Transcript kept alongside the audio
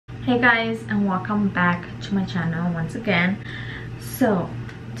Hey guys, and welcome back to my channel once again. So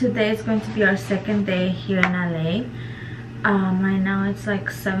today is going to be our second day here in LA. Right now it's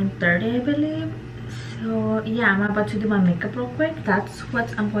like 7:30 I believe. So yeah, I'm about to do my makeup real quick. That's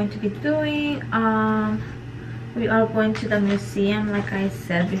what I'm going to be doing. We are going to the museum like I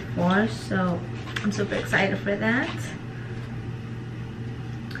said before, so I'm super excited for that.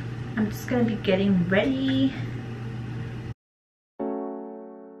 I'm just gonna be getting ready.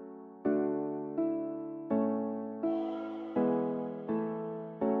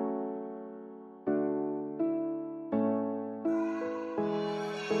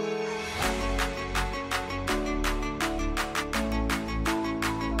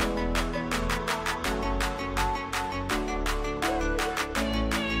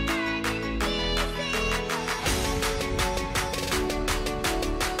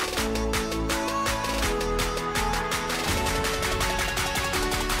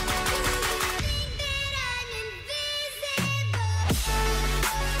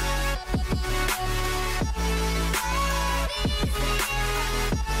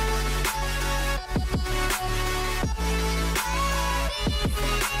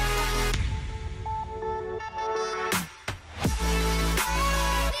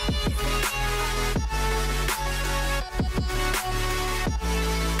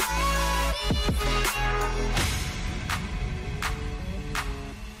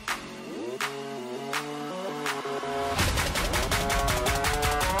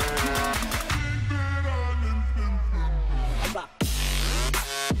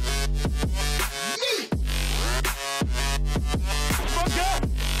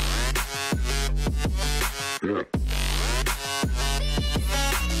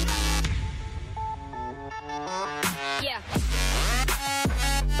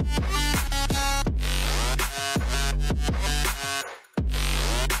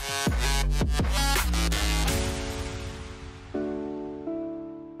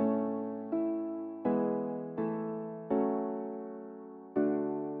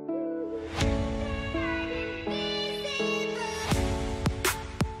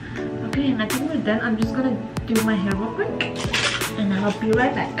 Okay, and I think we're done. I'm just gonna do my hair real quick and I'll be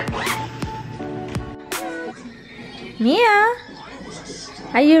right back. Mia,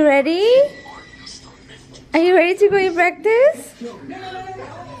 are you ready? Are you ready to go to practice?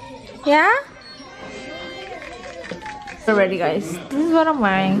 Yeah? We're ready, guys. This is what I'm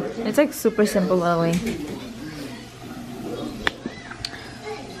wearing. It's like super simple by the way.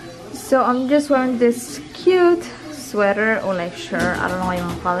 So I'm just wearing this cute sweater or like shirt, I don't know what you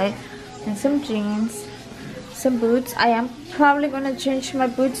want to call it, and some jeans, some boots. I am probably gonna change my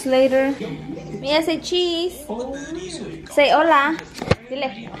boots later. Mia, say cheese. Say hola. Dile.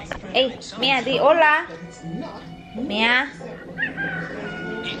 Hey, Mia, di hola. Mia.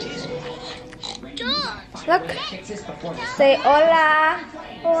 Look. Say hola.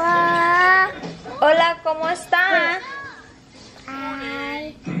 Hola. Hola, ¿cómo están?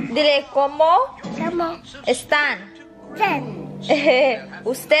 Dile, ¿cómo están?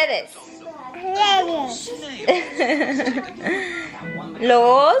 Ustedes.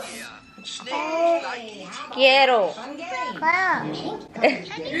 Los quiero.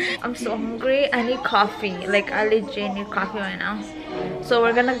 I'm so hungry. I need coffee. Like I legit need coffee right now. So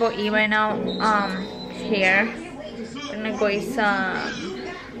we're gonna go eat right now. Here. We're gonna go eat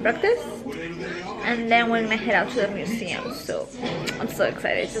some breakfast. And then we're gonna head out to the museum. So I'm so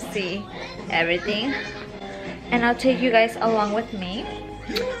excited to see everything. And I'll take you guys along with me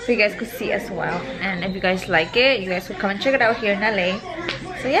so you guys could see as well. And if you guys like it, you guys will come and check it out here in LA.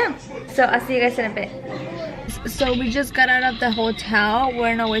 So yeah, so I'll see you guys in a bit. So we just got out of the hotel.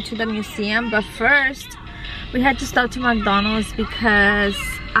 We're on our way to the museum, but first we had to stop to McDonald's because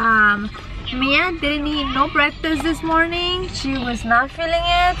Mia didn't eat no breakfast this morning. She was not feeling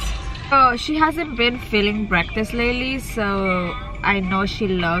it. Oh, she hasn't been feeling breakfast lately, so I know she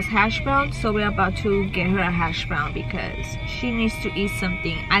loves hash brown, so we're about to get her a hash brown because she needs to eat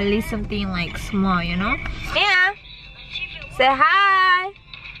something, at least something like small, you know? Yeah. Say hi.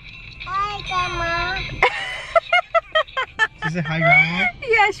 Hi, Grandma. She said hi, Grandma?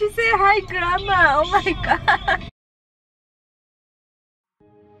 Yeah, she said hi, Grandma. Oh my God.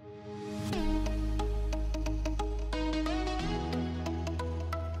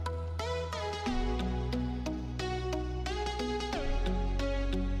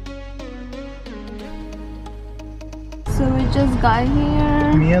 So we just got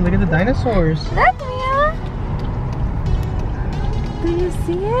here. Mia, look at the dinosaurs. Look, Mia. Do you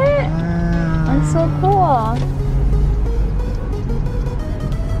see it? Wow. It's so cool.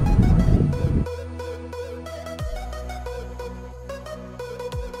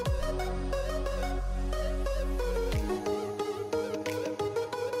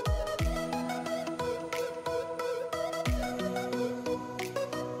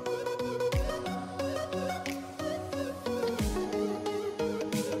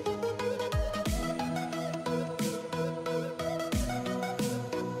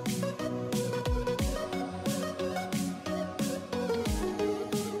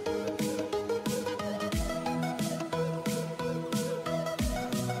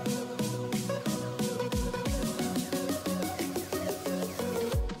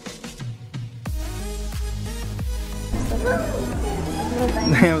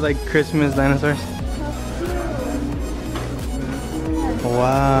 They have like Christmas dinosaurs.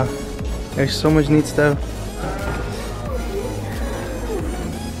 Wow. There's so much neat stuff.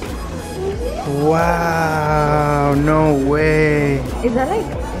 Wow, no way. Is that like,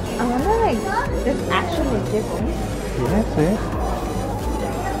 I wonder like, this actually different. Yeah, that's it.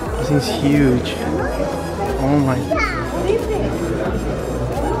 This thing's huge. Oh my. What do you think?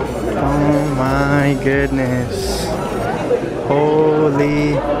 Oh my goodness.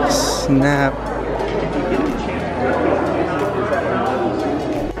 Holy snap.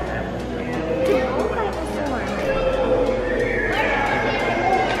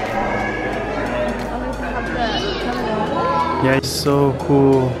 Yeah, it's so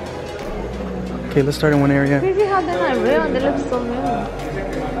cool. Okay, let's start in one area. Crazy how they're not real and they look so real.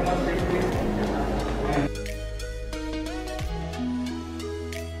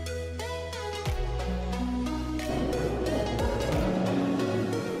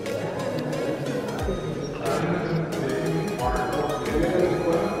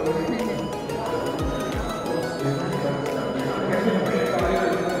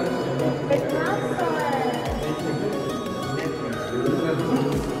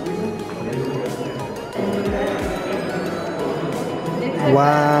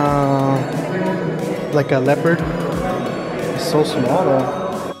 Wow. Like a leopard. It's so small though.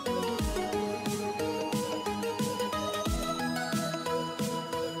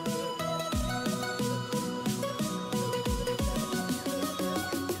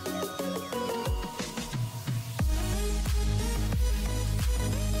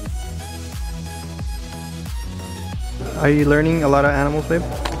 Are you learning a lot of animals, babe?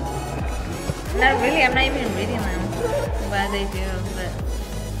 Not really, I'm not even reading them. What they do, but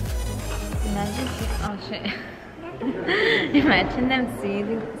imagine oh shit. Imagine them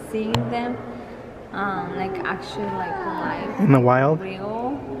seeing them like actually like live In the wild?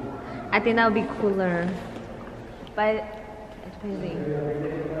 real. I think that would be cooler. But it's crazy.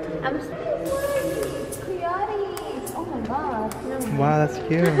 I'm seeing coyotes. Oh my god. Wow, that's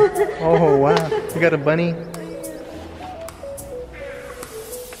cute. Oh wow. You got a bunny?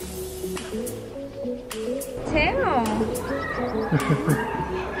 Tail.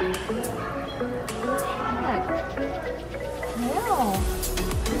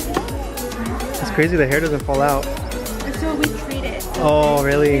 It's crazy the hair doesn't fall out. That's what we treat it. Oh,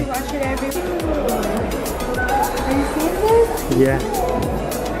 really? We wash it every week. Are you seeing this? Yeah.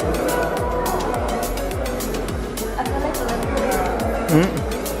 I feel like a little Mm.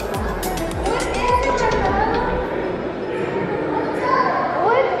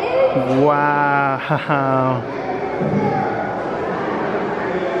 What is Wow.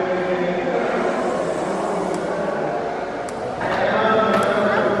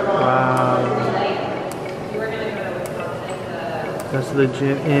 Wow. That's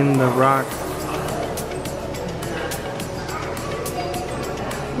legit in the rock.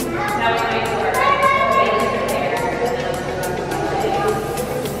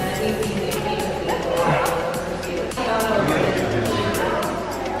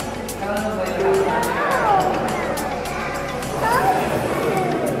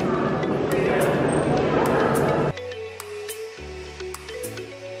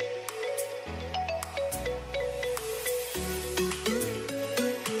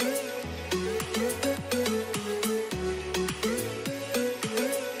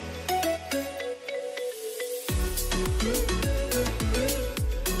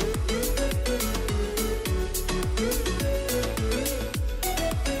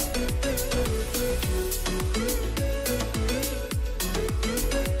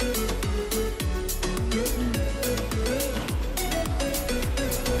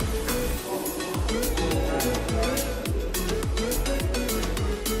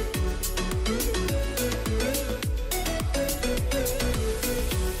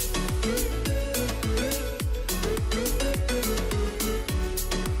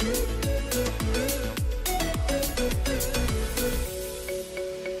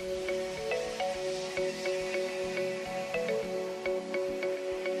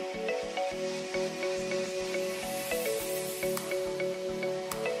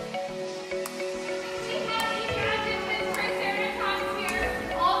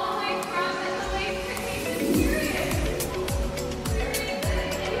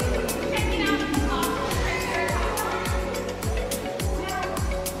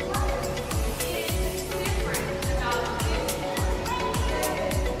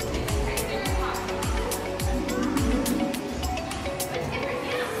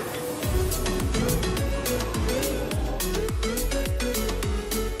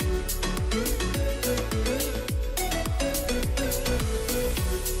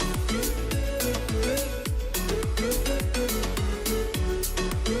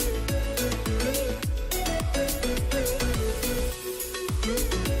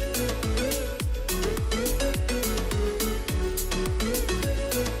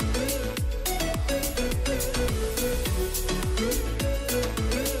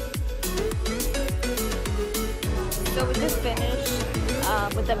 So we just finished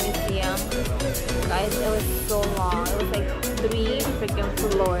with the museum. Guys, it was so long. It was like 3 freaking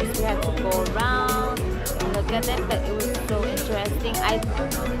floors. We had to go around and look at them, but it was so interesting.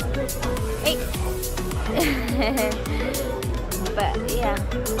 Hey! But yeah,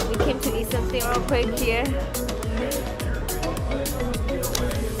 we came to eat something real quick here.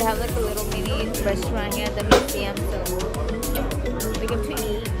 They have like a little mini restaurant here at the museum, so we came to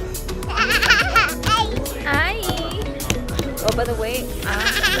eat. Hi! Oh, by the way, I'm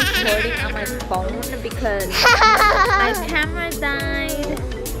recording on my phone because my camera died.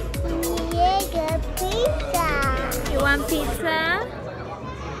 Pizza. You want pizza?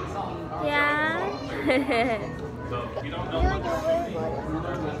 Yeah.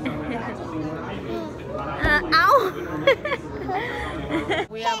 Ow!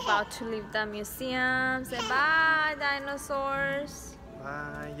 We are about to leave the museum. Say bye, dinosaurs.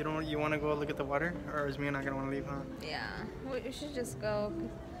 You want to go look at the water, or is Mia not gonna want to leave, huh? Yeah, we should just go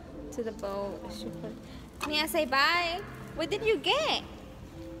to the boat. Mia, say bye. What did you get?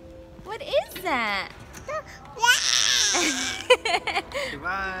 What is that?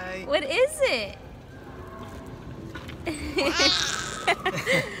 Bye. What is it?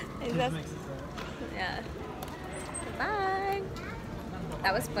 Yeah. Bye.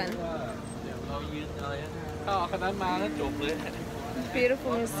 That was fun.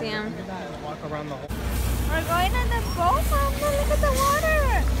 Beautiful museum. Walk around the whole. We're going on the boat, Mama. Look at the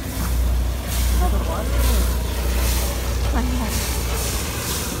water. I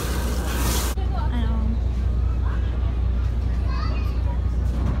know.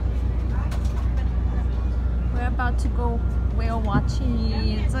 We're about to go whale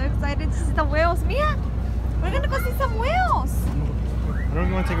watching. So excited to see the whales. Mia, we're gonna go see some whales. I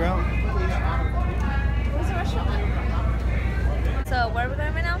don't want to take her out. Where's the restaurant? So where are we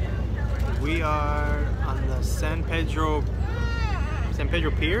going right now? We are on the San Pedro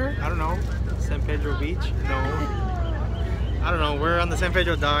Pier? I don't know. San Pedro Beach? No. I don't know. We're on the San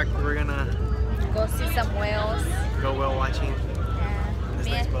Pedro dock. We're gonna go see some whales. Go whale watching. Yeah. This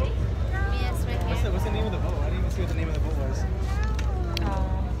nice boat. Mia's right here. What's the name of the boat? I didn't even see what the name of the boat was. Oh.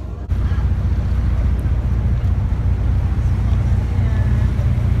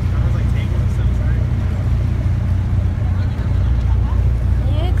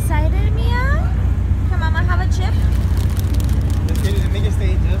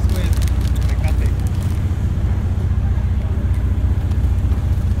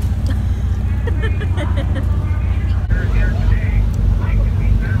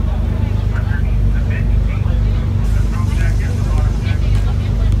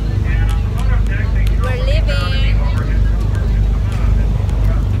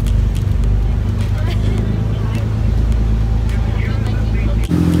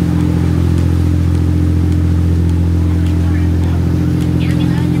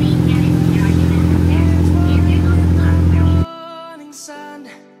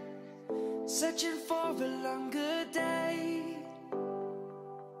 Searching for a longer day.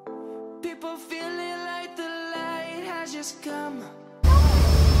 People feeling like the light has just come. We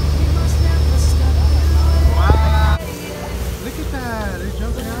must never stop. Wow! Look at that! They're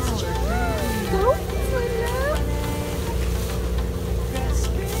jumping out.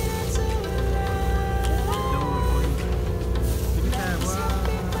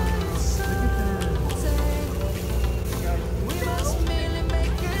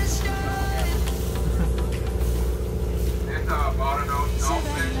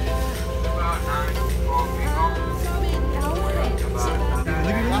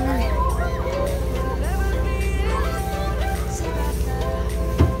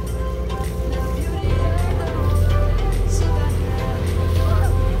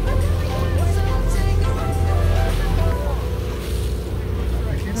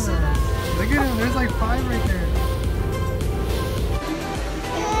 There's like 5 right there.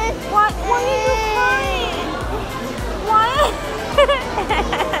 Why are you crying? Why?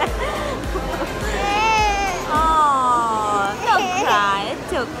 Oh, don't cry.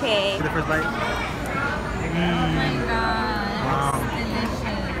 It's okay. The first bite. Oh my god. Wow. It's delicious.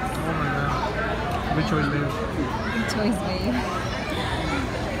 Oh my god. Good choice, babe. Good choice, babe.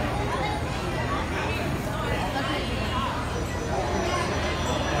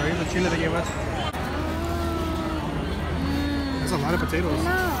 The chili they gave us. That's a lot of potatoes.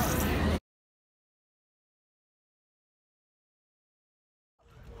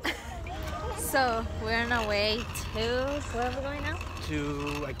 So we're on our way to where are we going now? To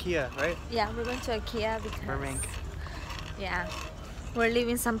IKEA, right? Yeah, we're going to IKEA because Burbank. Yeah, we're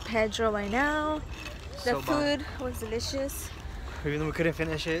leaving San Pedro right now. The So food was delicious. Even though we couldn't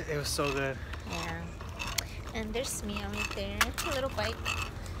finish it, it was so good. Yeah. And there's Mia right there. It's a little bike.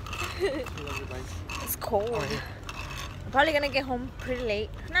 You love your bikes. It's cold. Oh, yeah. I'm probably gonna get home pretty late.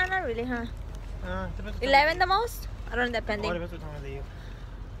 No, not really, huh? Depends what 11 the most? I don't know, depending. Oh, depends what time of the year.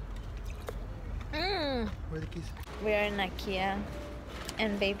 Where are the keys? We're in IKEA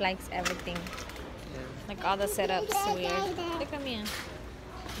and Babe likes everything. Yeah. Like all the setups weird. Look at Mia.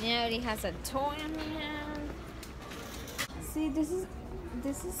 Mia already has a toy on her hand. See, this is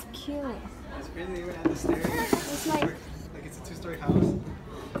cute. It's crazy they even have the stairs. It's like It's a 2-story house.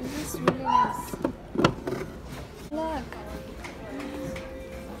 this is really nice. Look.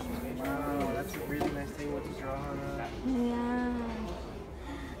 Wow, that's a really nice table to draw on. Yeah.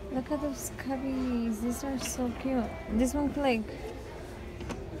 Look at those cubbies. These are so cute. This one's like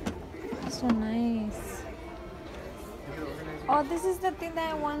so nice. Oh, this is the thing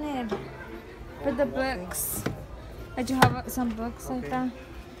that I wanted for the books. I do have some books like that.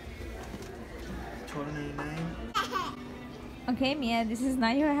 $12.99. Okay, Mia, this is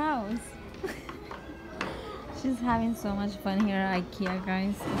not your house. She's having so much fun here at IKEA,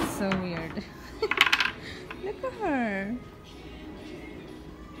 guys. It's so weird. Look at her.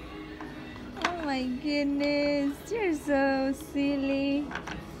 Oh my goodness, you're so silly.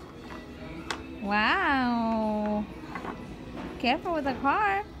 Wow. Careful with the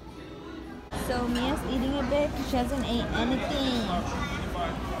car. So Mia's eating a bit because she hasn't ate anything.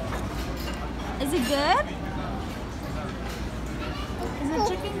 Is it good? Is the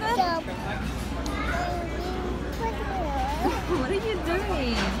chicken good? What are you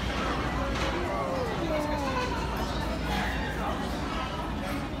doing?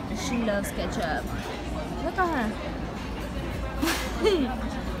 She loves ketchup. Look at her.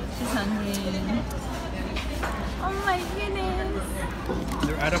 She's hungry. Oh my goodness.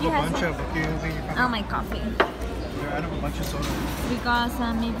 They're out of She a has bunch a- of Oh, my coffee. They're out of a bunch of soda. We got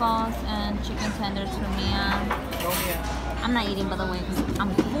some meatballs and chicken tenders for Mia. Oh yeah. I'm not eating, by the way, because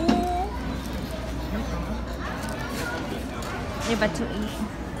I'm full. You're about to eat.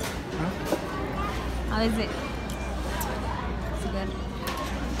 Huh? How is it? It's good.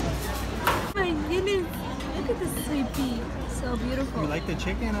 Oh my goodness. Look at this sweet pea. So beautiful. You like the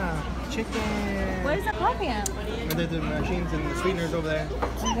chicken? Chicken. Where's the coffee at? There's the machines and the sweeteners over there.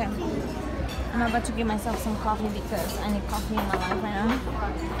 Okay. I'm about to give myself some coffee because I need coffee in my life right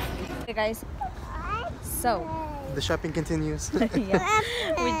now. Okay, guys. So, The shopping continues. yeah.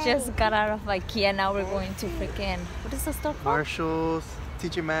 We just got out of IKEA. Now we're going to freaking... What is the store called? Marshalls,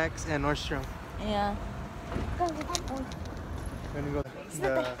 TJ Maxx, and Nordstrom. Yeah. We're gonna go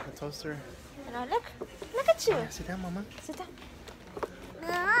the toaster. And look at you. Yeah, sit down, mama. Sit down.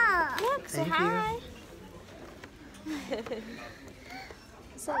 Look, say Thank hi.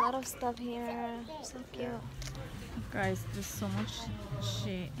 There's a lot of stuff here. So cute. Guys, there's so much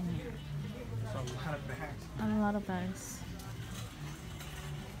shit in here. A lot of bags. A lot of bags.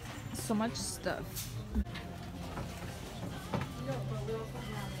 So much stuff.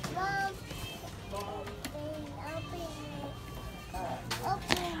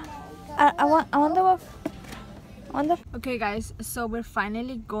 I wonder. Okay, guys. So we're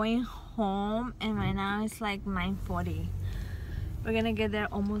finally going home, and right now it's like 9:40. We're gonna get there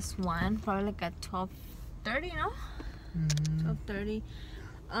almost 1, probably like at 12:30, no? 12:30.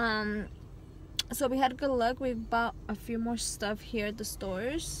 So we had good luck. We bought a few more stuff here at the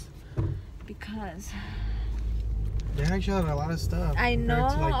stores because They actually had a lot of stuff. I know,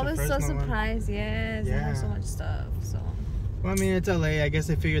 compared to, like, I the was so Fresno one. surprised. Yes, they have so Yeah. much stuff. So Well, I mean, it's LA. I guess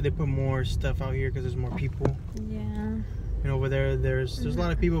they figured they put more stuff out here because there's more people. yeah, You know, over there, there's a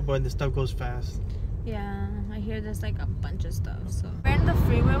lot of people, but the stuff goes fast. yeah. I hear there's like a bunch of stuff. So we're in the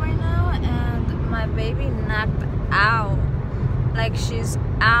freeway right now, and my baby knocked out. Like she's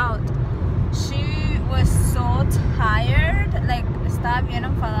out. She was so tired. Like estaba bien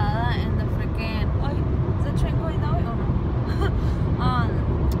enfadada in the freaking. Oh, is the train going that way? Oh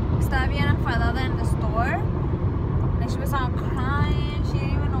no. Estaba bien enfadada in the store. Like she was all crying. She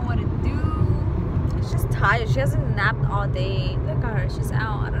didn't even know what to do. She's just tired. She hasn't napped all day. Look at her. She's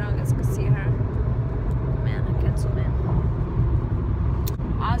out. I don't know if you guys can see her. Man, I can't zoom in.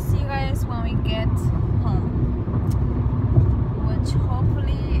 I'll see you guys when we get home. Which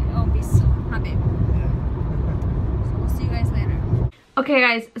hopefully it'll be soon. Huh, babe? So we'll see you guys later. Okay,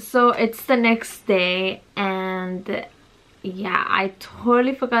 guys. So it's the next day, and yeah, I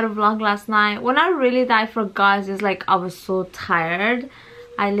totally forgot to vlog last night. Well, not really that I forgot. It's just like I was so tired.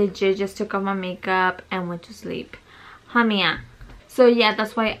 I legit just took off my makeup and went to sleep. Hamia. So yeah,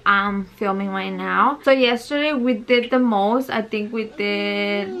 that's why I'm filming right now. So yesterday we did the most. I think we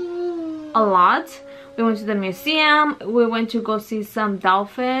did a lot. we went to the museum, we went to go see some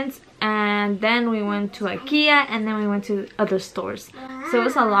dolphins, and then we went to IKEA, and then we went to other stores. So it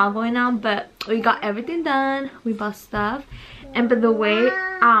was a lot going on, but we got everything done. We bought stuff. And by the way,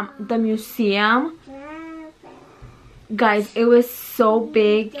 the museum, guys, it was so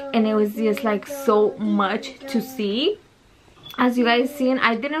big and it was just like so much to see. As you guys seen,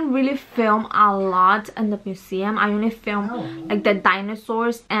 I didn't really film a lot in the museum. I only filmed like the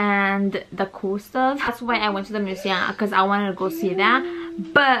dinosaurs and the cool stuff. That's why I went to the museum, because I wanted to go see that.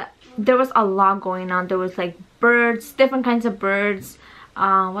 But there was a lot going on. There was like birds, different kinds of birds.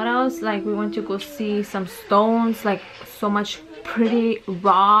 What else? Like we went to go see some stones, like so much pretty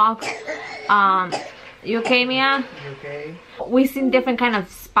rock. You okay, Mia? You okay? We seen different kind of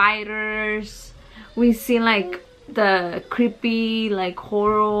spiders. We seen like the creepy, like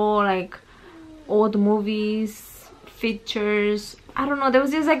horror, like old movies, features. I don't know, there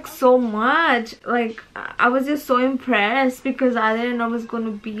was just like so much. Like I was just so impressed because I didn't know it was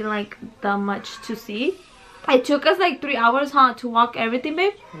gonna be like that much to see. It took us like 3 hours, huh, to walk everything,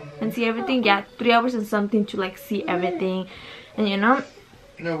 babe, and see everything. Yeah, 3 hours and something to like see everything. And you know,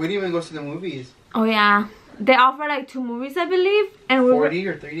 no, we didn't even go see the movies. Oh yeah, they offer like 2 movies, I believe, and we 4D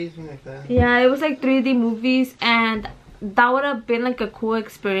or 3D, something like that. Yeah, it was like 3D movies, and that would have been like a cool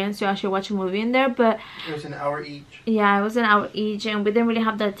experience to actually watch a movie in there. But it was an hour each. Yeah, it was an hour each, and we didn't really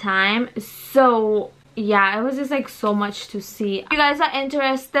have the time. So yeah, it was just like so much to see. If you guys are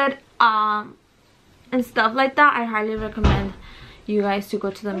interested and stuff like that, I highly recommend you guys to go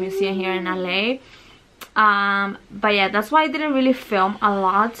to the museum here in LA. But yeah, that's why I didn't really film a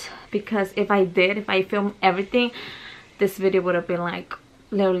lot, because if I filmed everything, this video would have been like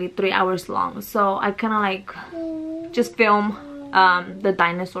literally 3 hours long. So I kind of like just film the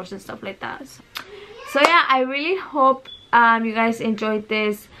dinosaurs and stuff like that. So yeah, I really hope you guys enjoyed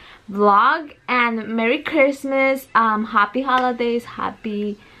this vlog, and Merry Christmas, happy holidays,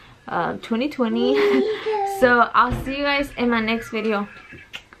 happy 2020. So I'll see you guys in my next video.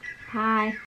 Bye.